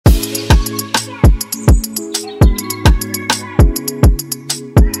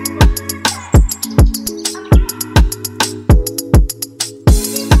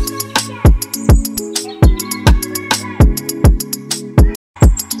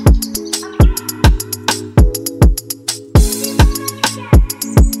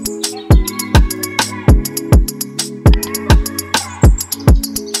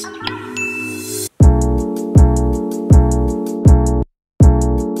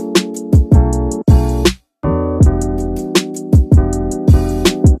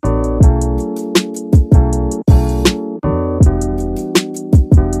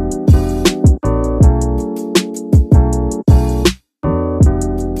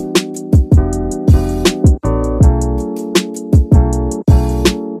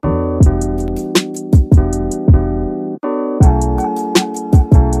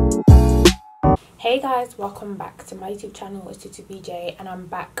guys, welcome back to my YouTube channel. It's TUTBEEJAY and I'm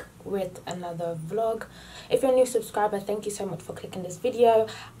back with another vlog. If you're a new subscriber, thank you so much for clicking this video,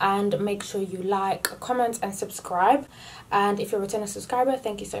 and make sure you like, comment and subscribe. And if you're a returning subscriber,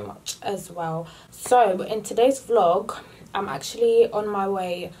 thank you so much as well. So in today's vlog, I'm actually on my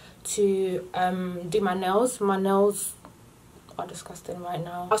way to do my nails. My nails are disgusting right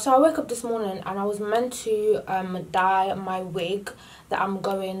now. So I woke up this morning and I was meant to dye my wig that I'm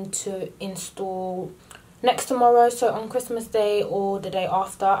going to install next tomorrow, so on Christmas Day or the day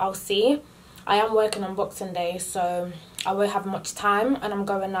after, I'll see. I am working on Boxing Day, so I won't have much time, and I'm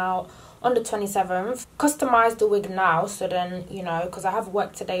going out on the 27th. Customize the wig now, so then, you know, because I have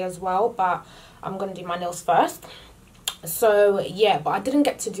work today as well, but I'm going to do my nails first. So yeah, but I didn't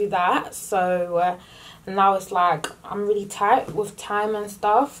get to do that, so now it's like I'm really tight with time and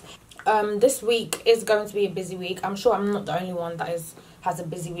stuff. This week is going to be a busy week. I'm sure I'm not the only one that has a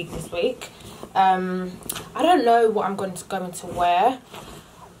busy week this week. I don't know what I'm going to wear.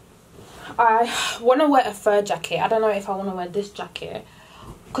 I want to wear a fur jacket. I don't know if I want to wear this jacket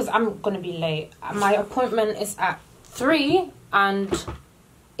because I'm going to be late. My appointment is at 3 and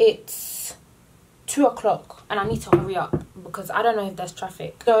it's 2 o'clock and I need to hurry up because I don't know if there's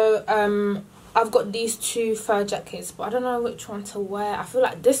traffic. So I've got these two fur jackets, but I don't know which one to wear. I feel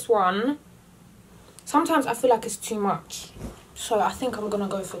like this one, sometimes I feel like it's too much. So I think I'm going to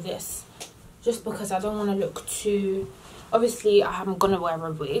go for this. Just because I don't want to look too... Obviously, I'm going to wear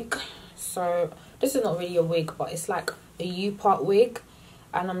a wig. So this is not really a wig, but it's like a U-part wig.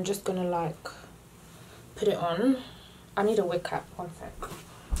 And I'm just going to like put it on. I need a wig cap. One sec.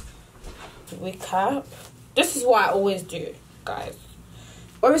 Wig cap. This is what I always do, guys.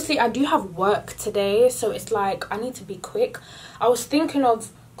 Obviously, I do have work today, so it's like I need to be quick. I was thinking of,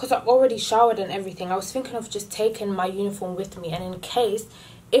 because I've already showered and everything, I was thinking of just taking my uniform with me, and in case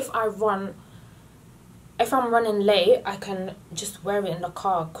if I'm running late, I can just wear it in the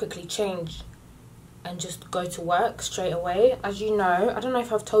car, quickly change and just go to work straight away. As you know, I don't know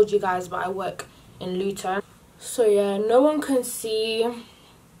if I've told you guys, but I work in Luton, so yeah, no one can see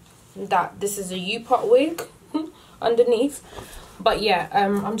that this is a U-part wig underneath. But yeah,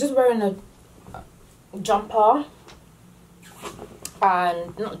 I'm just wearing a jumper,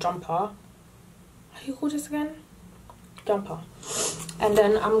 and not jumper, how do you call this again? Jumper. And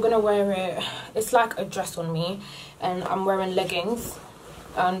then I'm gonna wear it, it's like a dress on me, and I'm wearing leggings,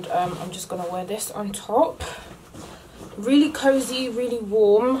 and I'm just gonna wear this on top. Really cozy, really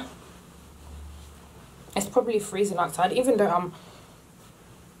warm. It's probably freezing outside, even though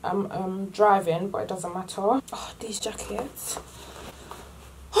I'm driving, but it doesn't matter. Oh, these jackets.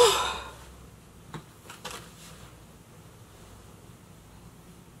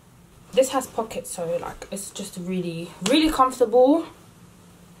 This has pockets, so like it's just really comfortable.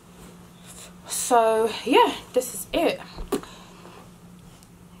 So yeah, this is it.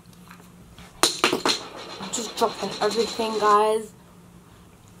 I'm just dropping everything, guys.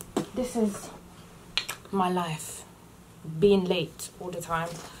 This is my life, being late all the time.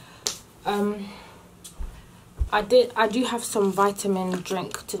 I do have some vitamin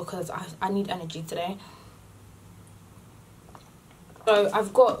drink too, because I need energy today. So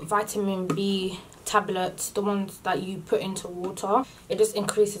I've got vitamin B tablets, the ones that you put into water. It just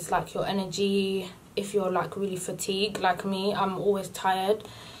increases like your energy if you're like really fatigued like me. I'm always tired,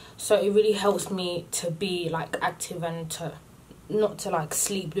 so it really helps me to be like active and to not to like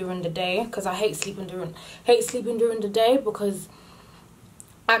sleep during the day, because I hate sleeping during the day, because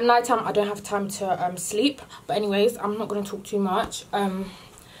at night time I don't have time to sleep. But anyways, I'm not going to talk too much.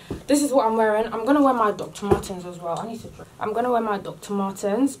 This is what I'm wearing. I'm going to wear my Dr. Martens as well. I'm going to wear my Dr.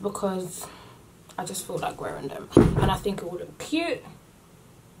 Martens because I just feel like wearing them, and I think it will look cute.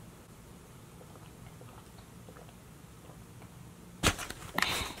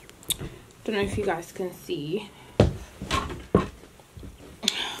 Don't know if you guys can see,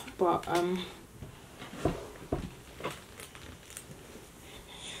 but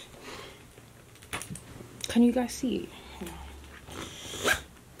can you guys see?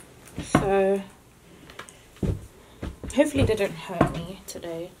 So hopefully they don't hurt me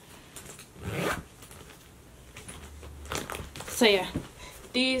today. So yeah,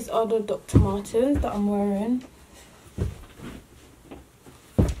 these are the Dr. Martens that I'm wearing.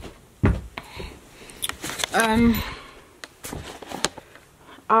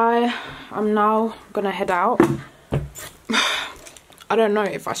 I am now gonna head out. I don't know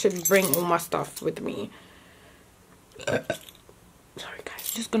if I should bring all my stuff with me. Sorry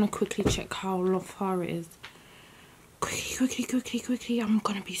guys, just gonna quickly check how far it is. Quickly. I'm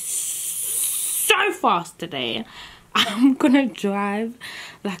gonna be so fast today. I'm gonna drive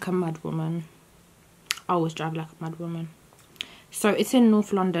like a mad woman. I always drive like a mad woman. So it's in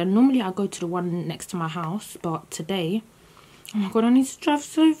North London. Normally I go to the one next to my house, but today, oh my god, I need to drive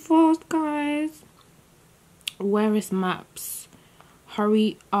so fast, guys. Where is maps?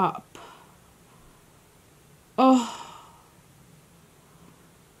 Hurry up. Oh,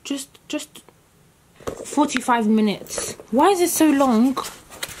 just 45 minutes. Why is it so long?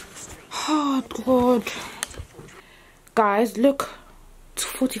 Oh god, guys, look, it's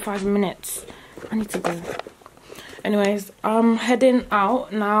 45 minutes. I need to go. Anyways, I'm heading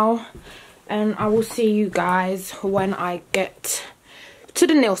out now, and I will see you guys when I get to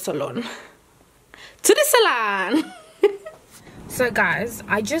the nail salon. To the salon. So guys,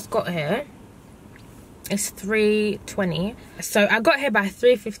 I just got here. It's 3:20. So I got here by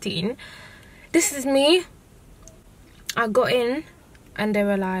 3:15. This is me. I got in and they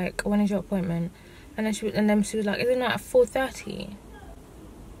were like, when is your appointment? And then she was like, isn't it at 4:30?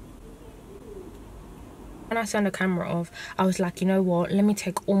 When I turned the camera off, I was like, you know what, let me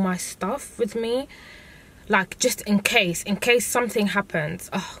take all my stuff with me, like, just in case something happens.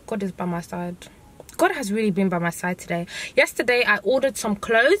 Oh, God is by my side. God has really been by my side today. Yesterday I ordered some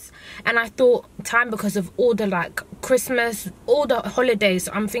clothes and I thought time, because of all the like Christmas, all the holidays,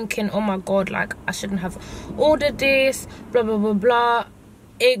 I'm thinking, oh my God, like I shouldn't have ordered this, blah blah blah blah.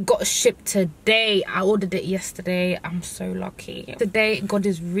 It got shipped today. I ordered it yesterday. I'm so lucky. Today, God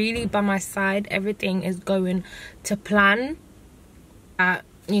is really by my side. Everything is going to plan.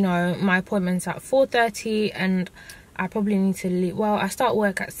 You know, my appointment's at 4:30 and I probably need to leave. Well, I start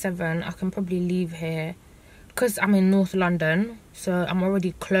work at 7. I can probably leave here because I'm in North London. So I'm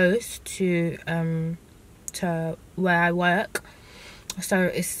already close to where I work.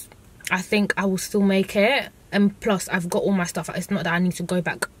 So I think I will still make it. And plus, I've got all my stuff. It's not that I need to go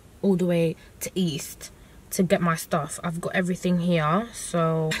back all the way to East to get my stuff. I've got everything here.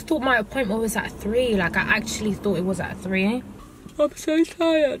 So I thought my appointment was at 3. Like, I actually thought it was at 3. I'm so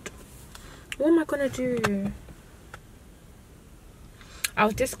tired. What am I gonna do? I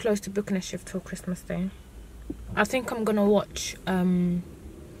was this close to booking a shift for Christmas Day. I think I'm gonna watch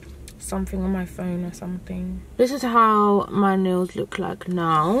something on my phone or something. This is how my nails look like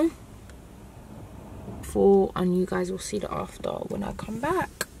now. And you guys will see the after when I come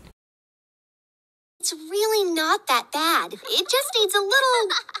back. It's really not that bad. It just needs a little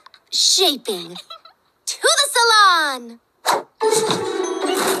shaping. To the salon!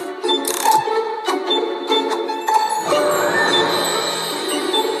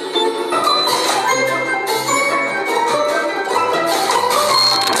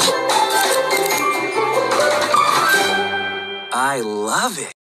 I love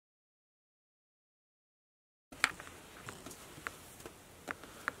it.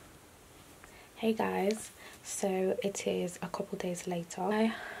 Hey guys, so it is a couple days later.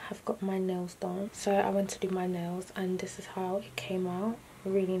 I have got my nails done. So I went to do my nails and this is how it came out.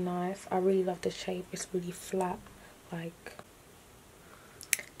 Really nice. I really love the shape. It's really flat. Like,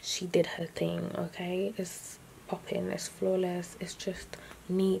 she did her thing, okay? It's popping, it's flawless, it's just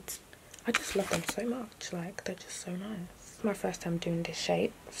neat. I just love them so much. Like, they're just so nice. It's my first time doing this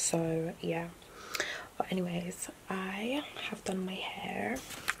shape, so yeah. But anyways, I have done my hair.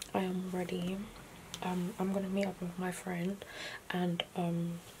 I am ready. I'm gonna meet up with my friend, and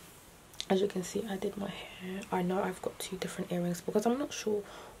as you can see, I did my hair. I know I've got 2 different earrings because I'm not sure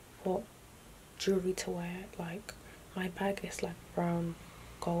what jewelry to wear. Like, my bag is like brown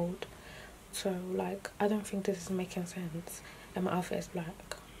gold, so like I don't think this is making sense, and my outfit is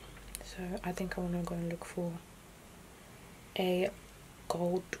black, so I think I want to go and look for a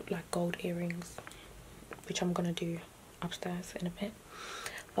gold earrings, which I'm gonna do upstairs in a bit.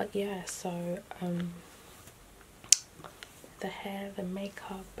 But yeah, so the hair, the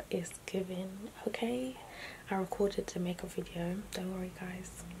makeup is given, okay? I recorded the makeup video, don't worry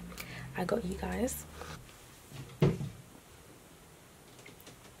guys, I got you guys.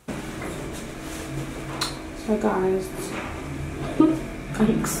 So guys,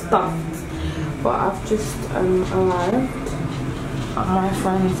 I'm stuffed, but I've just arrived at my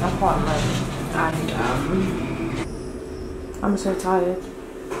friend's apartment and I'm so tired.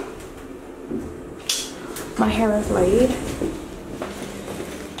 My hair is laid.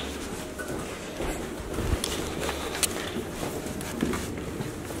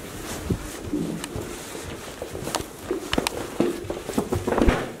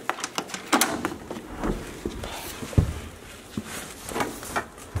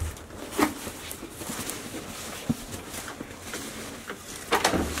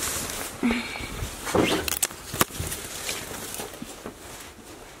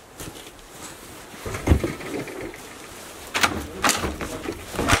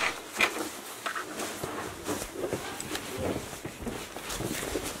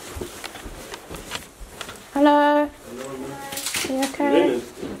 Hello. You okay?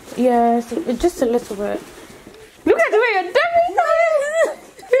 Yes, just a little bit. Look at the way you're doing.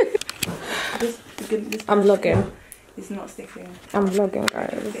 I'm vlogging. It's not sticking. I'm vlogging,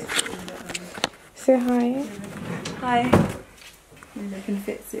 guys. Say hi. Hi. Maybe I can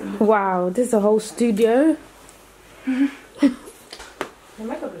fix it. Wow, this is a whole studio. Your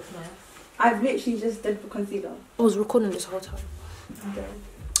makeup looks nice. I've literally just did the concealer. I was recording this whole time. Okay.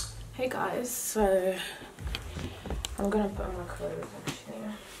 Hey guys, so I'm gonna put on my clothes actually.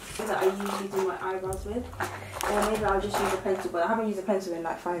 That I usually do my eyebrows with. Or maybe I'll just use a pencil, but I haven't used a pencil in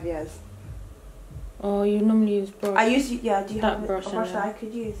like 5 years. Oh, you normally use brush. I used to, yeah, do you that have brush a brush that I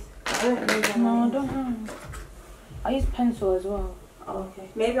could use? I don't know. No, I don't have. I use pencil as well. Oh, okay.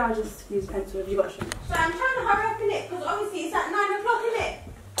 Maybe I'll just use pencil. Have you got some? So I'm trying to hurry up in it, because obviously it's at 9 o'clock, isn't it?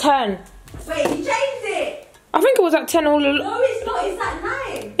 10. Wait, you changed it! I think it was at 10 all along. No, it's not. It's at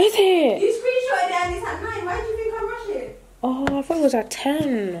 9. Is it? You screenshotted it and it's at 9. Why do you think I'm rushing? Oh, I thought it was at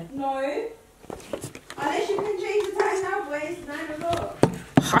 10. No. Unless you can change the time now, but it's 9 o'clock.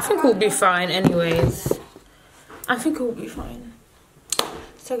 I think we'll be fine anyways. I think we'll be fine.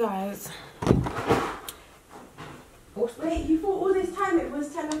 So guys. Wait, you thought all this time it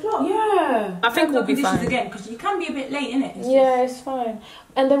was 10 o'clock? Yeah. I think we'll be fine. Again, because you can be a bit late, innit? Yeah, it's fine.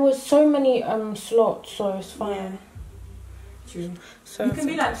 And there was so many slots, so it's fine. Yeah. So you can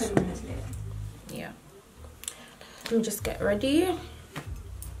be like 20 minutes late. Yeah. Let me just get ready.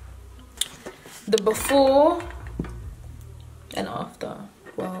 The before and after.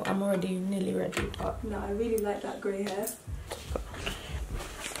 Well, I'm already nearly ready, but no, I really like that grey hair.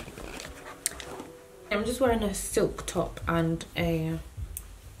 I'm just wearing a silk top and a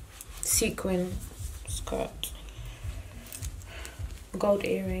sequin skirt, gold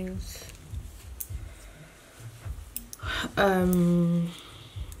earrings,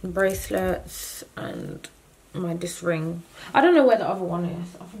 bracelets, and this ring. I don't know where the other one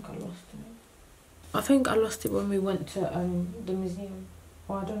is. I think I lost it. I think I lost it when we went to the museum.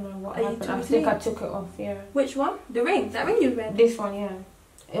 Or I don't know what happened. I think I took it off. Yeah. Which one? The ring? That ring you wear? This one, yeah.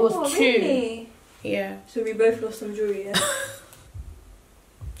 It was 2. Really? Yeah. So we both lost some jewelry, yeah?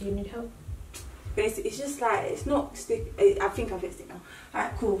 Do you need help? But it's just like, it's not stick. I think I fixed it now.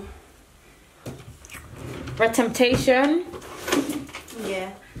 Alright, cool. Red Temptation.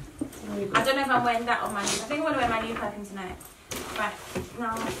 Yeah. I don't know if I'm wearing that on my new. I think I'm going to wear my new perfume tonight. Right,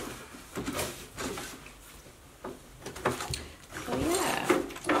 now. So yeah.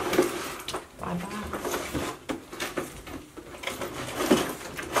 Bye bye.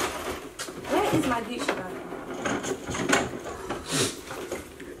 Where is my Gucci bag?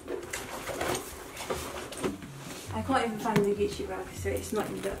 I can't even find the Gucci bag, so it's not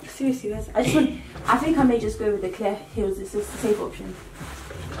in the. Seriously, where's it? I think I may just go with the clear heels. It's just the safe option.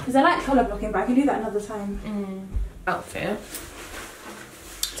 Because I like colour blocking, but I can do that another time. Outfit.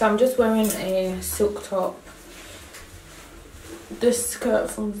 So I'm just wearing a silk top. This skirt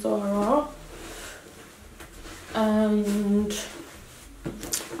from Zara. And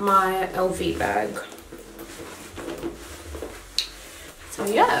my LV bag. So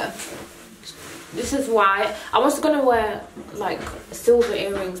yeah. This is why I was gonna wear like silver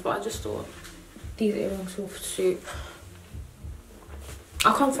earrings, but I just thought these earrings will suit.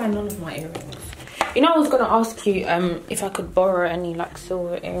 I can't find none of my earrings. You know, I was gonna ask you if I could borrow any like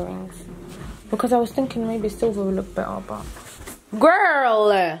silver earrings, because I was thinking maybe silver would look better, but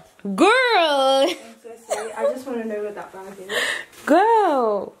girl. I'm so sorry. I just want to know where that bag is.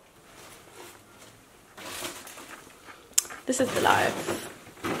 Girl. This is the life.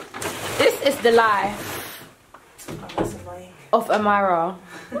 This is the life of Amara.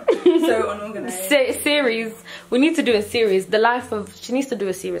 So unorganized. Series. We need to do a series. The life of. She needs to do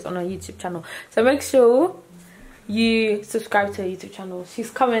a series on her YouTube channel. So make sure you subscribe to her YouTube channel. She's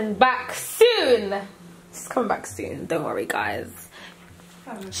coming back soon. She's coming back soon. Don't worry, guys.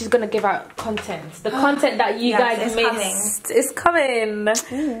 She's gonna give out content. The content that you guys missed is coming. No,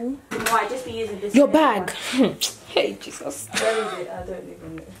 I just be using this. Your bag. Hey Jesus. Where is it? I don't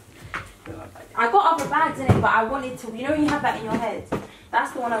even know. I got other bags in it, but I wanted to. You know when you have that in your head?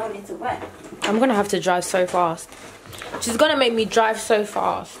 That's the one I wanted to wear. I'm gonna have to drive so fast. She's gonna make me drive so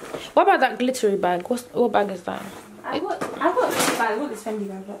fast. What about that glittery bag? What bag is that? I got this bag. I got this Fendi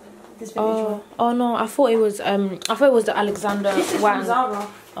bag. Look. This vintage one. Oh no! I thought it was the Alexander This is Wang. from Zara.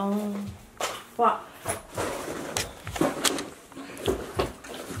 Oh. What?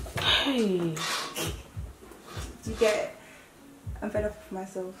 Hey. Do you get it? I'm fed up with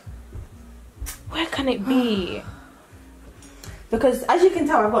myself. Where can it be? Because as you can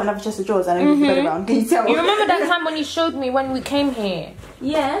tell, I've got another chest of drawers and I move the bed around. Can you tell? You remember that time when you showed me when we came here?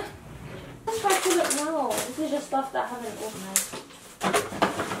 Yeah. try to look now. This is just stuff that I haven't organised.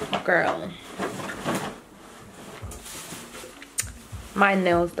 Girl. My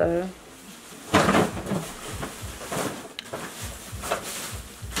nails though.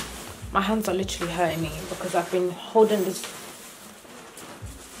 My hands are literally hurting me because I've been holding this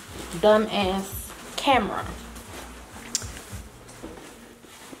dumb ass camera.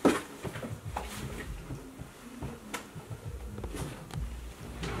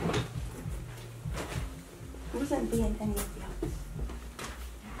 It wasn't being any of the others.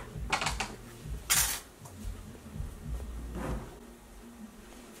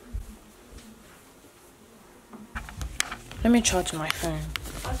 Let me charge my phone.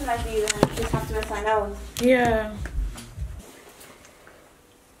 What should I do then? Just have to wear something else. Yeah.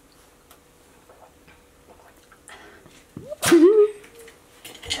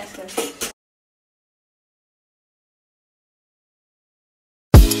 That's good.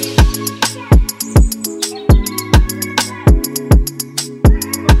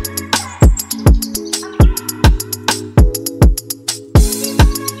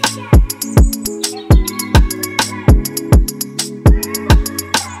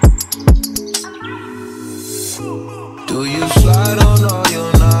 Do you slide on all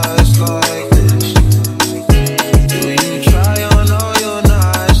your nights like this? Do you try on all your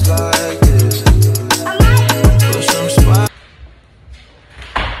nights like this? Put some spice.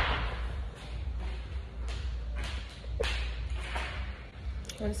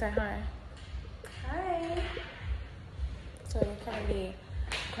 You want to say hi? Hi. So we're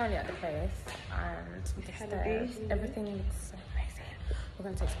currently at the place and the stairs. Everything looks so amazing. We're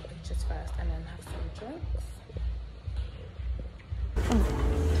gonna take some pictures first and then have some drinks.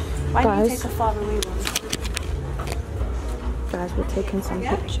 Why do you Guys. take a far away one? Guys, we're taking some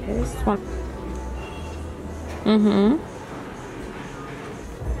pictures. I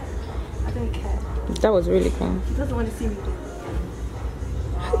don't care. That was really cool. He doesn't want to see me do it.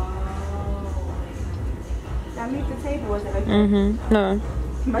 Did I move the table? Was it okay? No.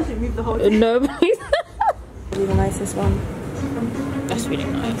 Imagine move the whole table. No, please. Really the nicest one. That's really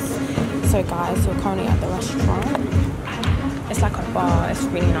nice. So guys, we're currently at the restaurant. It's like a bar, it's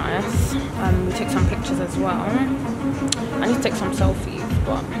really nice. We took some pictures as well. I need to take some selfies,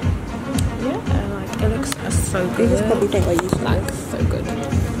 but yeah, like it looks so good. You just probably think we're used to like this. so good.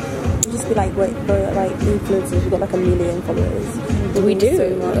 You just be like, wait, we're like influencers, we've got like 1 million followers. We do. So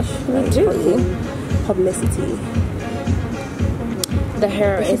much, We like, do. fucking publicity. The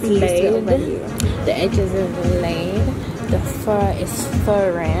hair We should is be used to it laid. already. The edges are laid. The fur is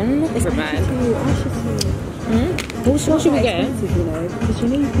furring. It's bad. I should see. What should we get? Expensive, you know, because you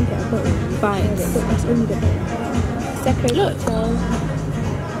know you can get a bottle. Bites. That's only the bottle. Second look.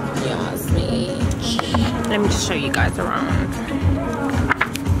 Yes, me. Let me just show you guys around.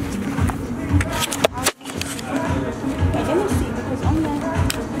 Wait, let me see because on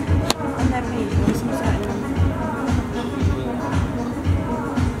their page there's some certain.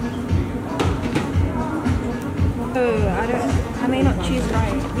 Oh, I may not choose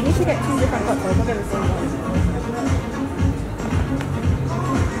right. We need to get 2 different cocktails. I'll get the same one.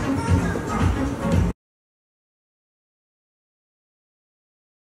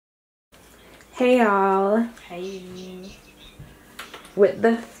 Hey y'all. Hey. With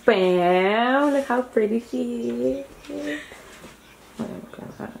the fam. Look how pretty she is. Oh, go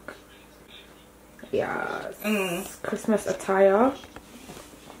back. Yes. Christmas attire.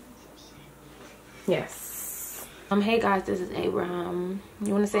 Yes. Hey guys, this is Abraham.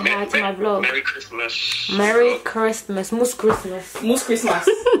 You want to say hi to my vlog? Merry Christmas. Merry Christmas. Moose Christmas. Moose Christmas.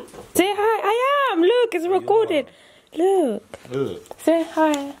 Say hi. I am. Look, it's recorded. Look. Say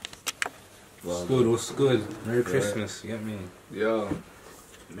hi. What's good? What's good? Merry Christmas. You get me? Yo.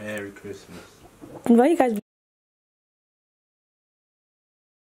 Merry Christmas. Why you guys?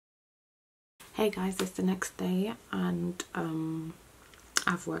 Hey guys, it's the next day and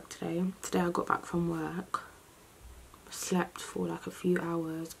I've worked today. Today I got back from work, slept for like a few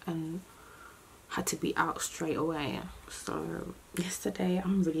hours and had to be out straight away. So yesterday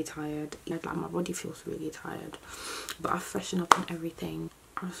I'm really tired. Like my body feels really tired, but I've freshened up and everything.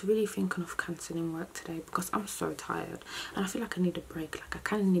 I was really thinking of cancelling work today because I'm so tired and I feel like I need a break. Like I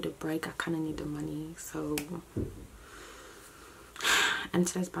kind of need a break, I kind of need the money. So, and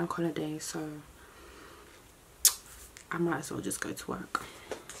today's bank holiday, so I might as well just go to work.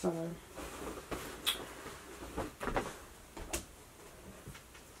 So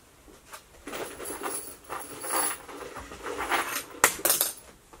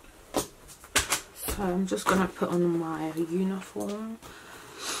I'm just gonna put on my uniform.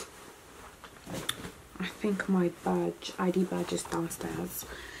 I think my ID badge is downstairs.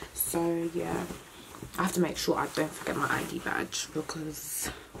 So yeah, I have to make sure I don't forget my ID badge, because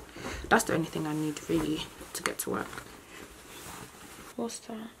that's the only thing I need really to get to work. What's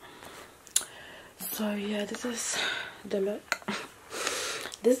that? So yeah, this is the look.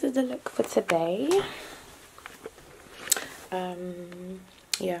 This is the look for today.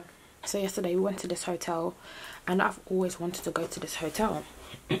 Yeah, so yesterday we went to this hotel, and I've always wanted to go to this hotel.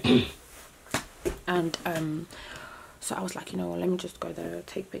 And so I was like, you know what, let me just go there,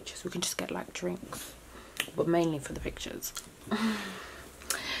 take pictures. We can just get like drinks, but mainly for the pictures.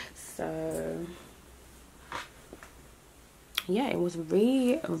 So yeah, it was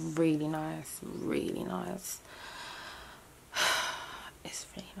really nice, really nice. It's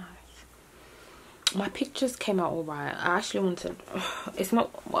really nice. My pictures came out all right. I actually wanted, it's not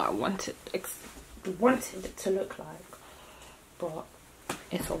what I wanted it to look like, but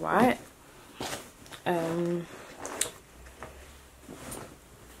it's all right.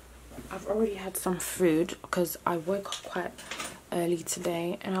 I've already had some food because I woke up quite early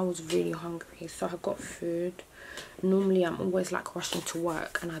today and I was really hungry, so I got food. Normally I'm always like rushing to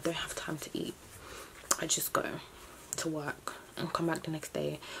work and I don't have time to eat. I just go to work and come back the next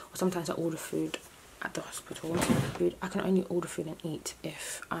day, or sometimes I order food at the hospital. I can only order food and eat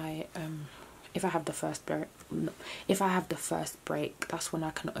if I have the first break. If I have the first break, that's when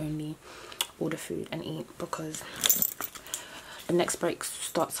I can only order food and eat, because the next break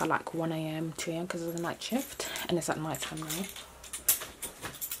starts at like 1 AM, 2 AM because of the night shift, and it's at night time now.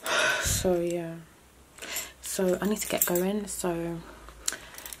 So yeah, so I need to get going. So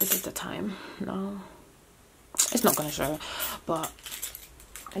this is the time now. It's not gonna show, but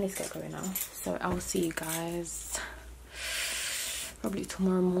I need to get going now. So I will see you guys probably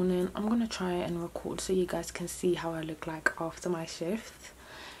tomorrow morning. I'm gonna try and record so you guys can see how I look like after my shift.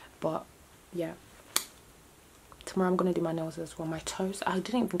 But yeah, tomorrow I'm gonna do my nails as well. My toes, I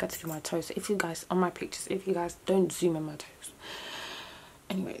didn't even get to do my toes. So if you guys, on my pictures, if you guys don't zoom in my toes.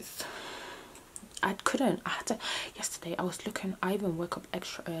 Anyways, I had to, yesterday I was looking, I even woke up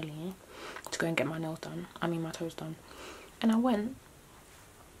extra early to go and get my nails done, my toes done. And I went,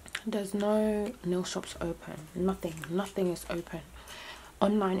 there's no nail shops open, nothing is open.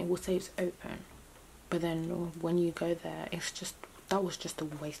 Online it will say it's open, but then when you go there, it's just, that was just a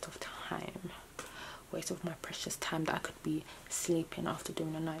waste of time, waste of my precious time that I could be sleeping after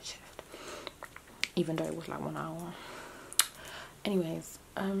doing a night shift, even though it was like 1 hour. Anyways,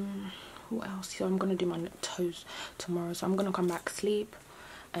 what else? So I'm gonna do my toes tomorrow, so I'm gonna come back, sleep,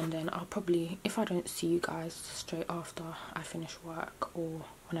 and then I'll probably, if I don't see you guys straight after I finish work or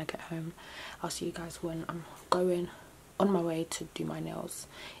when I get home, I'll see you guys when I'm going on my way to do my nails,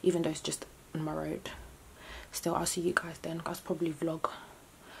 even though it's just on my road. Still, I'll see you guys then. I'll probably vlog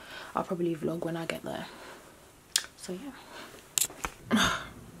when I get there. So yeah,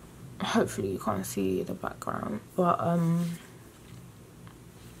 hopefully you can't see the background, but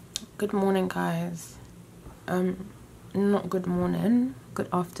good morning guys. Not good morning, good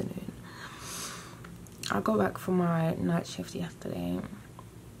afternoon. I got back from my night shift yesterday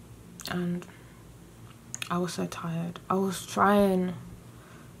and I was so tired. I was trying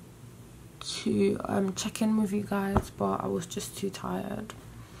to check in with you guys, but I was just too tired.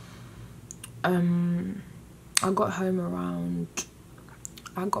 I got home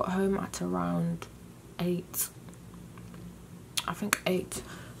at around 8, I think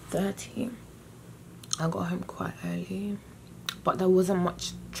 8:30. I got home quite early, but there wasn't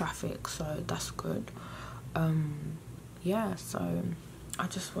much traffic, so that's good. Yeah, so I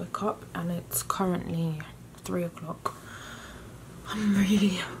just woke up and it's currently 3 o'clock. I'm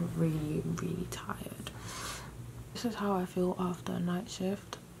really tired. This is how I feel after a night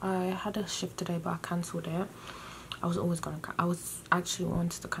shift. I had a shift today, but I cancelled it. I was actually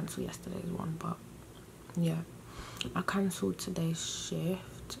wanted to cancel yesterday's one, but yeah, I cancelled today's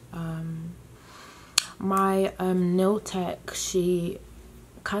shift. My nail tech, she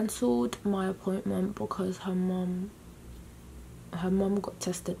cancelled my appointment because her mum got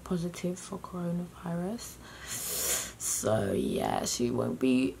tested positive for coronavirus. So yeah, she won't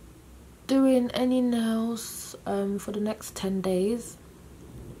be doing any nails for the next 10 days.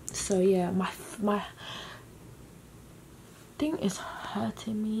 So yeah, my thing is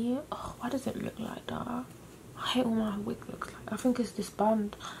hurting me. Oh, why does it look like that? I hate what my wig looks like. I think it's this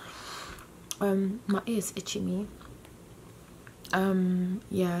band. My ear's itching me.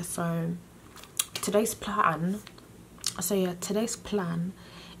 Yeah, so today's plan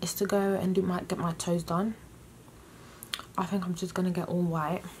is to go and get my toes done. I think I'm just gonna get all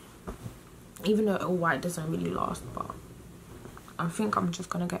white, even though all white doesn't really last, but I think I'm just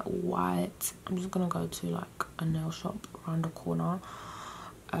gonna get white. I'm just gonna go to like a nail shop around the corner,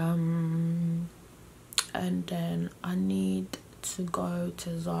 and then I need to go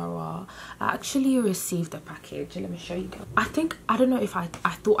to Zara. I actually received a package. Let me show you guys. I don't know if I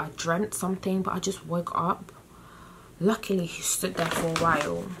thought I dreamt something, but I just woke up. Luckily he stood there for a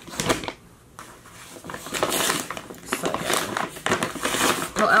while. So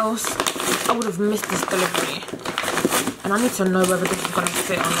yeah, or else I would have missed this delivery, and I need to know whether this is gonna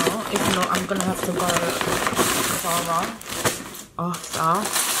fit or not. If not, I'm gonna have to go to Zara after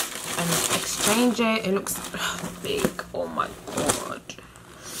and exchange it. It looks big. Oh my god,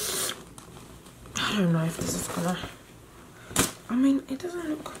 I don't know if this is gonna, I mean, it doesn't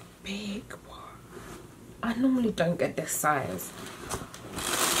look big. I normally don't get this size,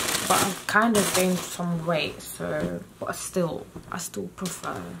 but I've kind of gained some weight, so but I still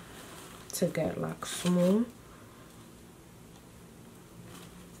prefer to get like small.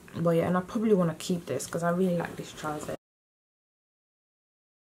 But yeah, and I probably want to keep this because I really like these trousers.